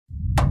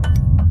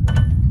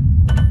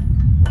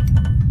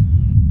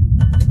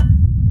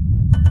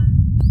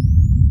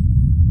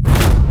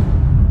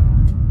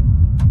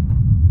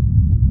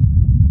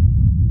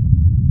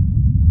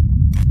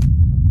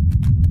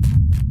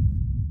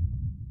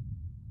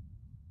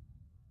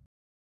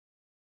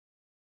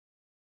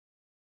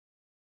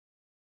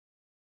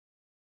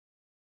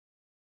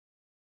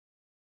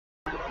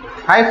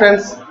Hi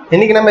friends,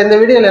 இன்னைக்கு நம்ம இந்த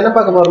வீடியோல என்ன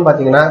பார்க்க போறோம்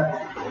பாத்தீங்கன்னா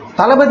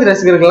தளபதி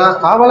ரசிகர்கள்லாம்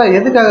ஆவலா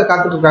எதுக்காக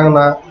காத்துட்டு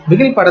இருக்காங்கன்னா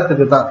பிகில்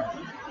படத்துக்கு தான்.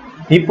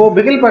 இப்போ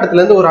பிகில் படத்துல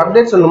இருந்து ஒரு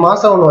அப்டேட்ஸ் ஒன்னு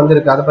மாசம் ஒன்னு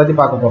வந்திருக்கு, அத பத்தி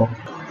பார்க்க போறோம்.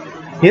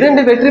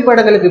 2 வெற்றி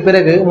படங்களுக்கு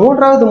பிறகு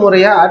மூன்றாவது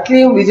முறையா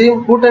அட்லியும்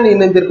விஜயும் கூட்டணி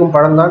இணைந்திருக்கும்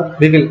படம் தான்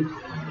பிகில்.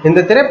 இந்த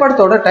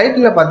திரைப்படத்தோட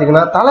டைட்டில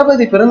பாத்தீங்கன்னா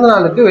தளபதி பிறந்த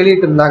நாளுக்கு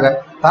வெளியிட்டு இருந்தாங்க.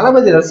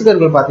 தளபதி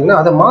ரசிகர்கள் பாத்தீங்கன்னா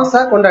அதை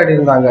மாசா கொண்டாடி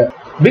இருந்தாங்க.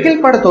 பிகில்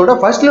படத்தோட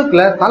ஃபர்ஸ்ட்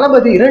லுக்ல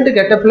தளபதி 2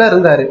 கெட்டப்ல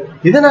இருந்தாரு.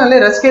 இதனாலே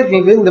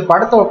ரசிகர்களுக்கு இந்த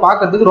படத்தை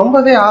பார்க்கறதுக்கு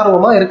ரொம்பவே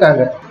ஆர்வமா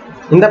இருக்காங்க.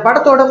 இந்த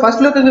படத்தோட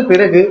ஃபர்ஸ்ட் லுக்கு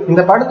பிறகு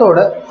இந்த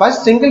படத்தோட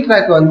ஃபர்ஸ்ட் சிங்கிள்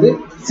ட்ராக் வந்து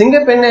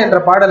சிங்கப்பெண்ணே என்ற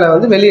பாடலை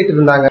வந்து வெளியிட்டு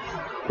இருந்தாங்க.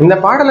 இந்த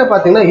பாடலை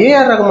பார்த்தீங்கன்னா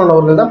AR ரஹ்மான்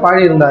அவர்கள் தான்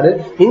பாடியிருந்தாரு.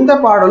 இந்த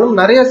பாடலும்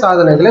நிறைய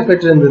சாதனைகளை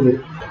பெற்றிருந்தது.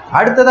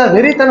 அடுத்ததா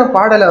வெறித்தனம்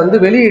பாடலை வந்து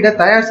வெளியிட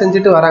தயார்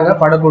செஞ்சுட்டு வராங்க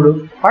படக்குழு.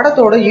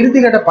 படத்தோட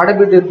இறுதிக்கட்ட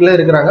படப்பிடிப்புல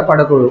இருக்கிறாங்க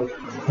படக்குழு.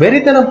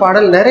 வெறித்தனம்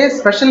பாடல் நிறைய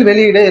ஸ்பெஷல்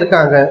வெளியிட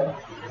இருக்காங்க.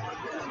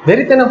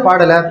 வெறித்தனம்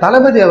பாடலை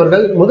தளபதி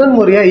அவர்கள் முதன்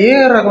முறையா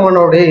AR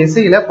ரஹ்மானோடைய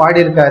இசையில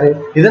பாடியிருக்காரு.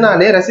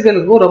 இதனாலே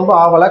ரசிகர்களுக்கும் ரொம்ப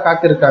ஆவலா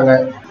காத்திருக்காங்க.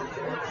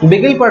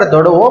 பிகில்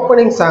படத்தோட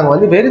ஓப்பனிங் சாங்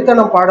வந்து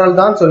வெறித்தனம் பாடல்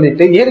தான்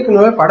சொல்லிட்டு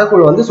ஏற்கனவே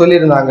படக்குழு வந்து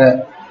சொல்லியிருந்தாங்க.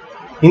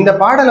 இந்த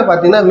பாடலை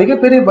பார்த்தீங்கன்னா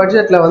மிகப்பெரிய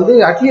பட்ஜெட்ல வந்து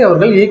அட்லி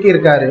அவர்கள்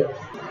இயக்கியிருக்காரு.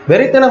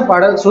 வெறித்தனம்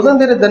பாடல்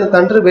சுதந்திர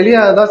தினத்தன்று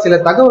வெளியாகதா சில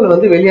தகவல்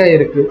வந்து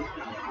வெளியாயிருக்கு.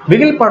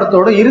 பிகில்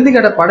படத்தோட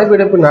இறுதிக்கட்ட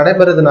படப்பிடிப்பு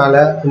நடைபெறதுனால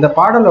இந்த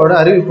பாடலோட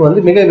அறிவிப்பு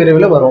வந்து மிக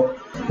விரைவில் வரும்.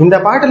 இந்த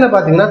பாட்டுல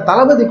பாத்தீங்கன்னா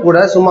தளபதி கூட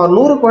சுமார்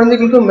 100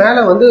 குழந்தைகளுக்கும்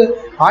மேல வந்து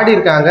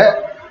பாடியிருக்காங்க.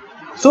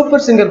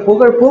 சூப்பர் சிங்கர்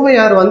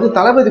பூவையார் வந்து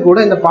தளபதி கூட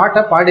இந்த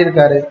பாட்டை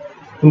பாடியிருக்காரு.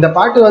 இந்த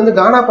பாட்டு வந்து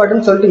கானா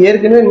பாட்டுன்னு சொல்லிட்டு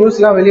ஏற்கனவே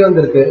நியூஸ்லாம்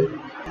வெளிவந்திருக்கு.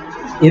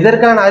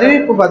 இதற்கான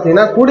அறிவிப்பு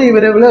பார்த்தீங்கன்னா கூடிய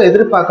விரைவில்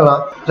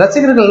எதிர்பார்க்கலாம்.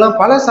 ரசிகர்கள்லாம்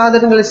பல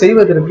சாதனைகளை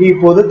செய்வதற்கு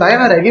இப்போது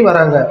தயாராகி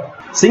வராங்க.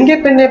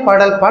 சிங்கப்பெண்ணே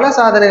பாடல் பல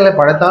சாதனைகளை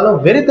படைத்தாலும்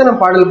வெறித்தனம்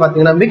பாடல்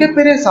பார்த்தீங்கன்னா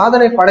மிகப்பெரிய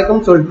சாதனை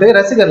படைக்கும் சொல்லிட்டு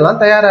ரசிகர்லாம்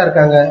தயாரா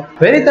இருக்காங்க.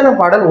 வெறித்தனம்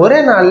பாடல் ஒரே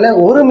நாள்ல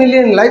 1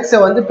 மில்லியன் லைக்ஸை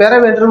வந்து பெற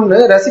வேண்டும்னு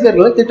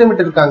ரசிகர்களும்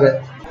திட்டமிட்டு இருக்காங்க.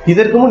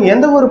 இதற்கு முன்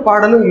எந்த ஒரு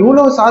பாடலும்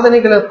இவ்வளவு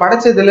சாதனைகளை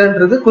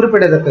படைச்சதில்லைன்றது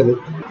குறிப்பிடத்தக்கது.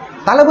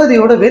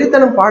 தளபதியோட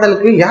வெறித்தனம்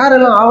பாடலுக்கு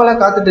யாரெல்லாம் ஆவலா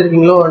காத்துட்டு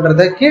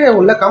இருக்கீங்களோன்றதை கீழே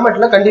உள்ள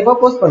கமெண்ட்ல கண்டிப்பா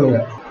போஸ்ட் பண்ணுங்க.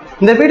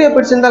 இந்த வீடியோ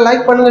பிடிச்சிருந்தா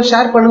லைக் பண்ணுங்க,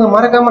 ஷேர் பண்ணுங்க,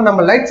 மறக்காம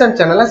நம்ம லைட்ஸ் அண்ட்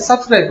சேனலை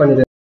சப்ஸ்கிரைப்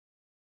பண்ணுங்க.